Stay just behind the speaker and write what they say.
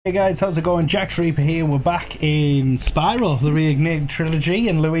Hey guys, how's it going? Jack Reaper here. We're back in Spyro, the reignited trilogy,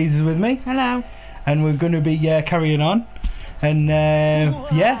 and Louise is with me. Hello. And we're going to be carrying on. And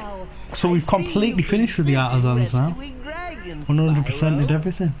yeah, so we've completely finished with the artisans now. 100%ed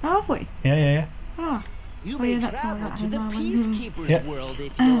everything. Have we? Yeah. Oh. You may travel to the Peacekeeper's world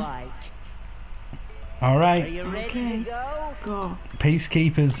if you like. Alright. Are you ready to go? Go.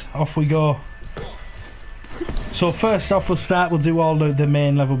 Peacekeepers, off we go. So first off, we'll do all the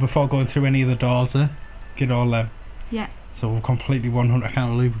main level before going through any of the doors there. Get all them. Yeah. So we're completely 100. I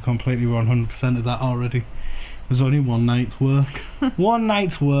can't believe we're completely 100% of that already. It was only one night's work. One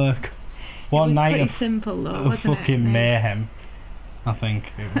night's work. One night pretty of simple though, wasn't fucking it? mayhem. I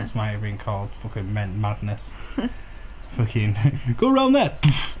think it was might have been called fucking madness. Fucking go around there.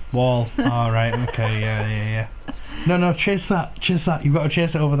 Wall. All right. Okay. Yeah. No, chase that. You've got to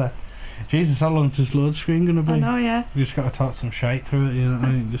chase it over there. Jesus, how long is this load screen gonna be? I know, yeah. We just got to talk some shite through it, you know what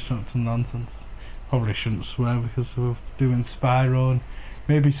I mean? Just talk some nonsense. Probably shouldn't swear because we're doing Spyro and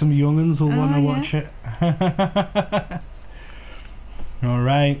maybe some young'uns will want to watch it.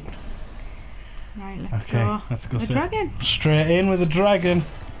 Alright. Right, let's go. Let's go. The dragon. Straight in with the dragon.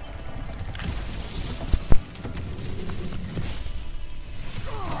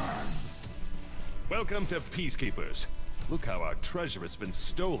 Welcome to Peacekeepers. Look how our treasure has been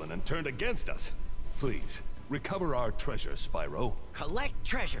stolen and turned against us. Please, recover our treasure, Spyro. Collect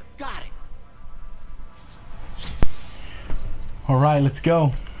treasure. Got it. Alright, let's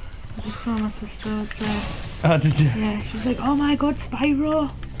go. I just saw my sister out there. Oh, did you? Yeah, she's like, oh my god,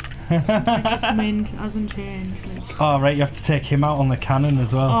 Spyro! It's mint, hasn't changed. Like. Oh, right, you have to take him out on the cannon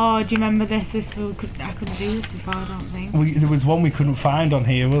as well. Oh, do you remember this? I couldn't do this before, I don't think. There was one we couldn't find on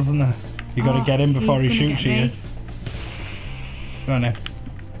here, wasn't there? You got to get him before he shoots you. Go on then.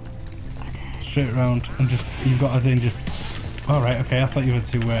 Straight around and you've got to then just... Alright, okay, I thought you were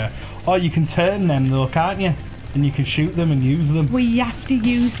to... Oh, you can turn them though, can't you? And you can shoot them and use them. Well, you have to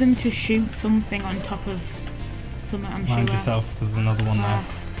use them to shoot something on top of something, I'm Mind sure. yourself, there's another one there.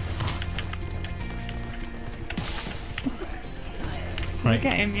 Right. Did you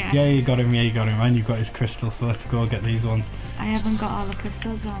get him, yeah? Yeah, you got him, and you've got his crystal, so let's go get these ones. I haven't got all the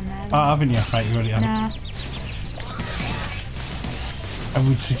crystals on there. Oh, haven't you? Right, you already have. Nah. I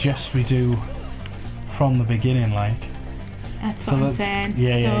would suggest we do from the beginning, like. That's what I'm saying.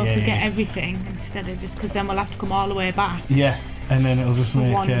 Yeah, so if we get everything instead of just, because then we'll have to come all the way back. Yeah, and then it'll just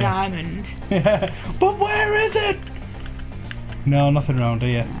make one diamond. Yeah, but where is it? No, nothing around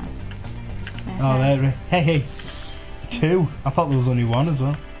here. Oh, there. Hey. 2. I thought there was only 1 as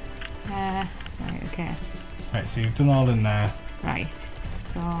well. Right, okay. Right, so you've done all in there. Right,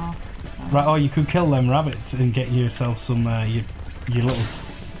 so... Right, or you could kill them rabbits and get yourself some, your little...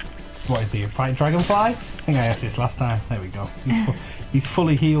 What is he, a fight dragonfly? I think I asked this last time. There we go. He's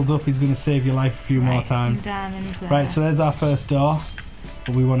fully healed up. He's going to save your life a few more times. Right, so there's our first door.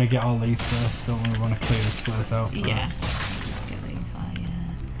 But we want to get all these first, don't we? We want to clear this place out first. Yeah. Get these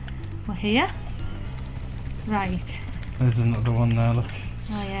we're here. Right. There's another one there, look.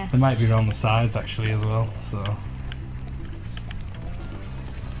 Oh yeah. They might be around the sides actually as well, so...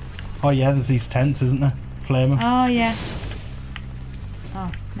 Oh yeah, there's these tents, isn't there? Flame 'em. Oh yeah.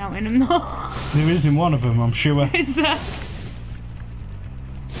 Oh, not in them though. There is in one of them, I'm sure. Is there? I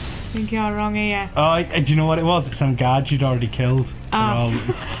think you're wrong here. Oh, do you know what it was? It's some guards you'd already killed. Oh.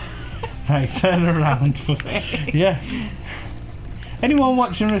 Right, turn around. Yeah. Anyone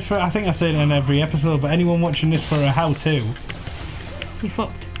watching this for... I think I say it in every episode, but anyone watching this for a how-to... You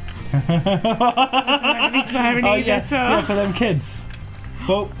fucked. That's meant to be swearing either, so... Yeah, for them kids.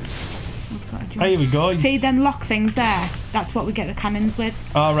 Oh. Here we go. See them lock things there? That's what we get the cannons with.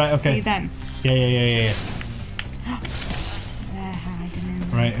 Oh, right, okay. See them? Yeah. They're hiding in there.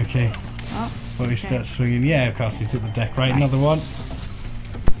 Right, okay. Oh, But we start swinging. Yeah, of course, he's at the deck. Right, another one.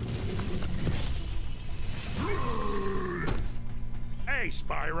 Hey,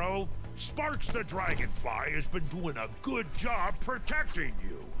 Spyro. Sparks the Dragonfly has been doing a good job protecting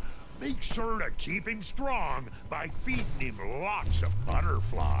you. Make sure to keep him strong by feeding him lots of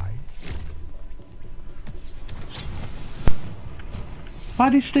butterflies.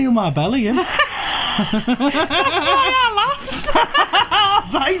 Why'd he steal my belly, yeah? That's why I laughed.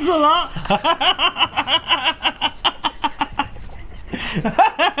 Thanks a lot.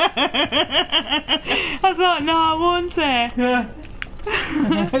 I thought, no, I won't say. Yeah.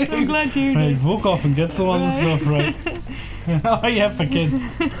 I'm glad you Right, did. walk off and get some other stuff, right? Oh yeah, for kids.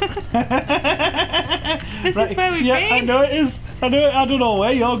 This is where we've been. I know it is. I don't know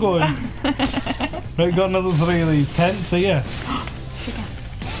where you're going. Right, got another 3 of these tents here.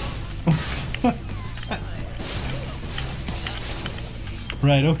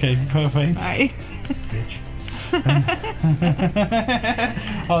 Right, okay, perfect. Right. Bitch.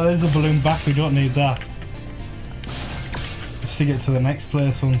 Oh, there's a balloon back, we don't need that. Let's get to the next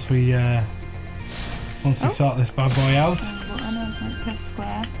place once we sort this bad boy out. I know, like press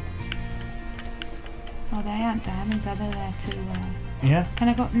square. Oh, they aren't diamonds, are they? They're too... Yeah? Can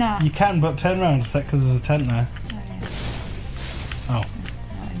I go? No. You can, but turn around a sec because there's a tent there. Oh, yeah. Oh.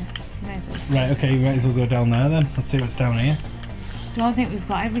 Right, okay, you might as well go down there then. Let's see what's down here. Don't think we've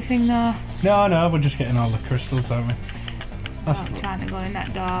got everything though. No, we're just getting all the crystals, aren't we? I'm trying to go in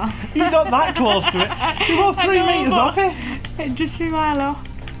that door. You're not that close to it. You're about 3 metres off it. It'd just be my off.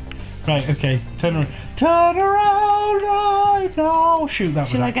 Right, okay, turn around. Turn around right now. Shoot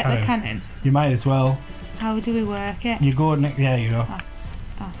that with that cannon. Shall I get the cannon? You might as well. How do we work it? You go next. Yeah, you go.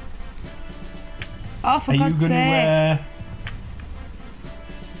 Oh, for Are God's you going sake. to?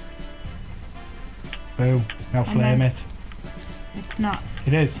 Boom. Now flame it. It's not.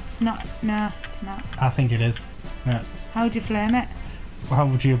 It is. It's not. No, it's not. I think it is. Yeah. How would you flame it? How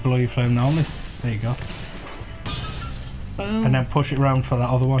would you blow your flame normally? There you go. Boom. And then push it round for that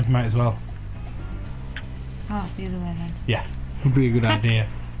other one. You might as well. Oh, the other way then. Yeah. Would be a good idea.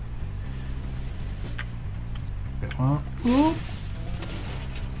 Bit more. Ooh.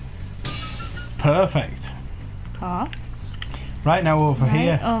 Perfect. Course. Right now over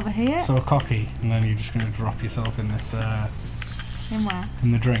here. Over here. So cocky, and then you're just going to drop yourself in this. In where?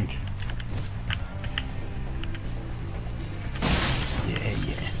 In the drink.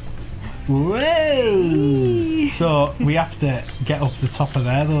 Whoa! So we have to get up the top of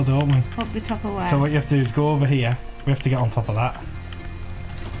there though, don't we? Up the top of where? So what you have to do is go over here. We have to get on top of that.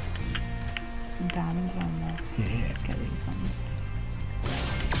 Some diamonds around there. Yeah. Get these ones.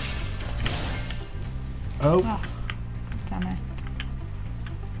 Oh, Oh, damn it.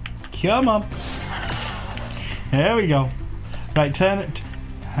 come on. There we go. Right, turn it.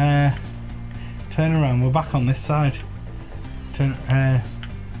 Turn around. We're back on this side. Turn.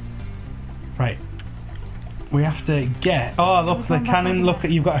 Right. We have to get. Oh, look, the cannon. Look,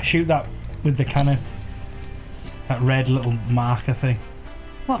 you've got to shoot that with the cannon. That red little marker thing.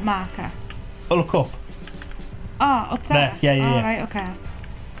 What marker? Oh, look up. Oh, up there? There. Yeah. Oh, right, okay.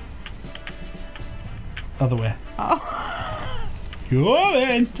 Other way. Oh. Go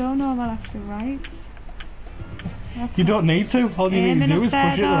in. Don't know my left and right. You don't need to. All you need to do is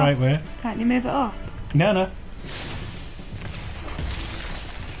push it the right way. Can't you move it up? No.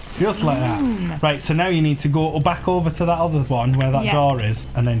 Just like that. Right, so now you need to go back over to that other one where that door is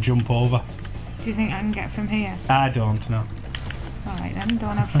and then jump over. Do you think I can get from here? I don't know. Alright then,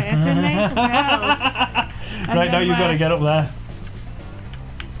 don't have faith in me. No. Right, now you've got to get up there.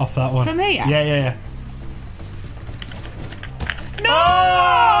 Off that one. From here? Yeah. No!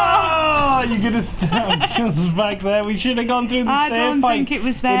 Oh, you're going to stand just back there. We should have gone through the same fight. I don't think it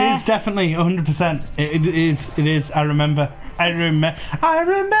was there. It is definitely 100%. It is. I remember. Don't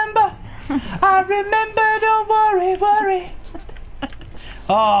worry.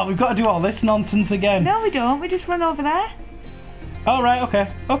 Oh, we've got to do all this nonsense again. No, we don't. We just run over there. All right. Okay.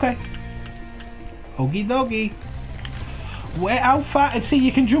 Okie dokie. How far? See,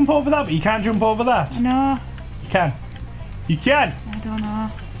 you can jump over that, but you can't jump over that. No. You can. You can. I don't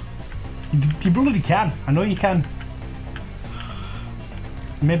know. You bloody can. I know you can.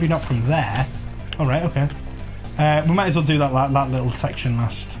 Maybe not from there. All right. Okay. We might as well do that little section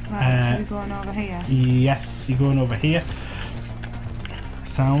last. Right, so we're going over here. Yes, you're going over here.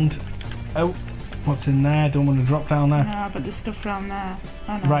 Sound. Oh, what's in there? Don't want to drop down there. No, but there's stuff around there.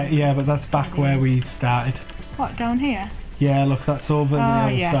 Oh, no. Right, yeah, but that's back where we started. What, down here? Yeah, look, that's over the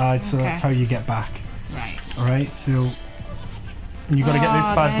other side, so that's how you get back. Right. Alright, so you got to get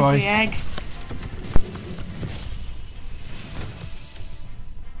this bad boy. The egg.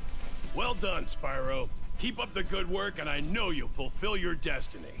 Well done, Spyro. Keep up the good work, and I know you'll fulfill your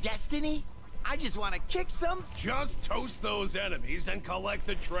destiny. Destiny? I just want to kick some. Just toast those enemies and collect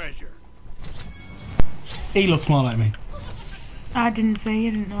the treasure. He looks more like me. I didn't see,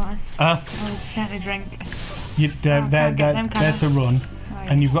 you didn't notice. I was trying to drink. They're to run, Right.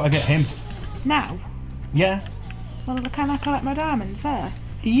 and you've got to get him. Now? Yeah. Well, can I collect my diamonds first?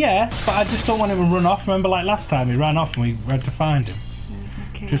 Yeah, but I just don't want him to run off. Remember, like last time, he ran off and we had to find him.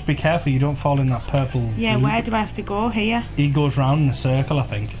 Okay. Just be careful you don't fall in that purple. Yeah, loop. where do I have to go? Here? He goes round in a circle, I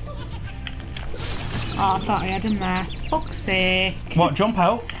think. Oh, I thought I had him there. Fuck's sake. What? Jump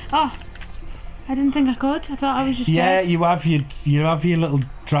out? Oh, I didn't think I could. I thought I was just Yeah, dead. you have your little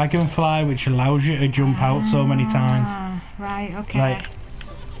dragonfly which allows you to jump out so many times. Right, okay. Right.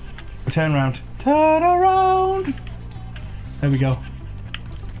 Turn around. Turn around. There we go.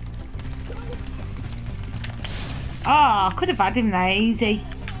 Oh, I could have had him there, easy.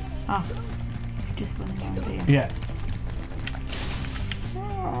 Oh, just running down here. Yeah.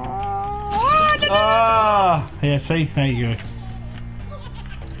 Oh, Ah, yeah, see? There you go.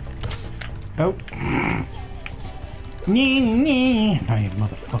 Oh. Nee. Oh, you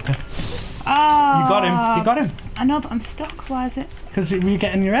motherfucker. oh. You got him. You got him. I know, but I'm stuck. Why is it? Because you're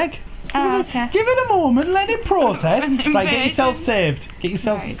getting your egg. Oh, okay. Give it a moment, let it process. Right, get yourself saved.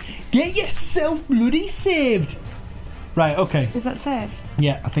 Get yourself bloody saved. Right, okay. Is that saved?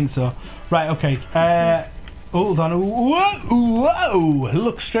 Yeah, I think so. Right, okay. Hold on. Whoa.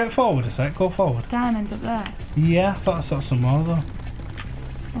 Look straight forward a sec. Go forward. Diamond up there. Yeah, I thought I saw some more though.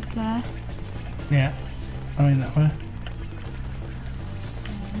 Up there. Yeah. I mean that way.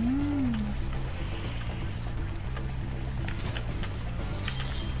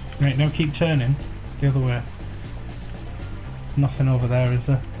 Right, now keep turning the other way. Nothing over there, is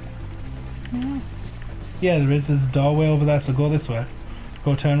there? Yeah. Yeah, there is. There's a doorway over there, so go this way.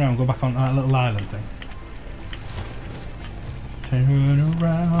 Go turn around, go back on that little island thing. Turn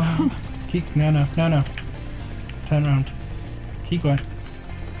around. No. Turn around. Keep going.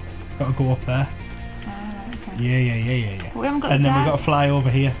 Gotta go up there. Okay. Yeah. But we haven't got And the then we've got to fly over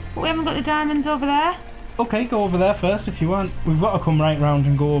here. But we haven't got the diamonds over there. Okay, go over there first if you want. We've got to come right round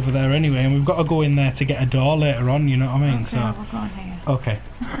and go over there anyway, and we've got to go in there to get a door later on, you know what I mean? Okay, we're going here. Okay.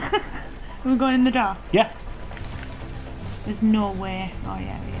 We're going in the door? Yeah. There's no way. Oh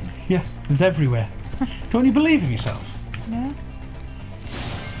yeah, it is. Yeah, there's everywhere. Don't you believe in yourself? No?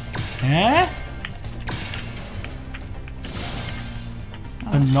 Yeah?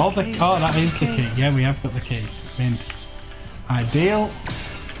 Another key. oh, that is the key. Yeah, we have got the key. Mint. Ideal.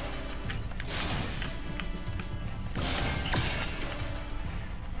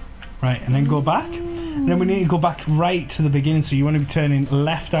 Right, and then go back. And then we need to go back right to the beginning, so you want to be turning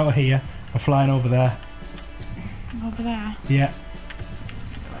left out here and flying over there. Over there? Yeah.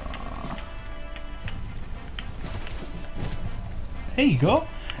 There you go.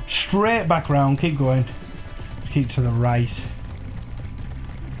 Straight back round, keep going. Keep to the right.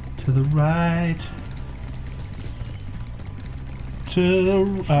 To the right. To the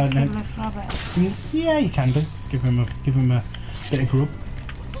no. Kidless rabbit. Yeah, you can do. Give him a bit of grub.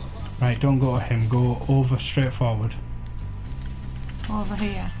 Right, don't go to him. Go over straight forward. Over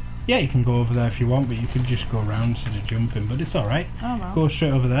here. Yeah, you can go over there if you want, but you can just go around instead of jumping. But it's all right. Oh well. Go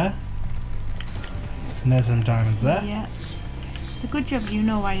straight over there. And there's some diamonds there. Yeah. It's a good job you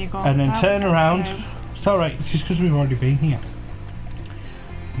know where you're going. And then turn around. It's all right. It's just because we've already been here.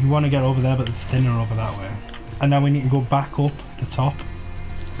 You want to get over there, but there's thinner over that way. And now we need to go back up the top.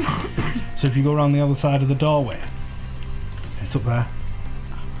 So if you go around the other side of the doorway, it's up there.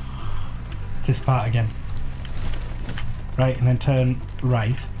 It's this part again. Right, and then turn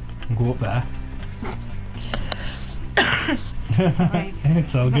right and go up there. Sorry.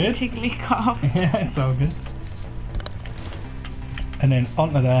 It's all good. Tickly cough. Yeah, it's all good. And then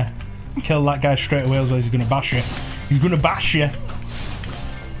onto there. Kill that guy straight away, otherwise he's going to bash you. He's going to bash you.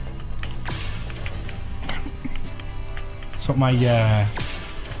 That's what my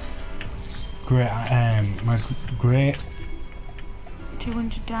great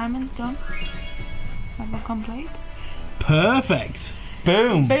 200 diamonds done. Level complete. Perfect.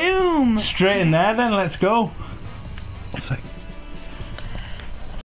 Boom. Boom. Straight in there then, let's go. What's that?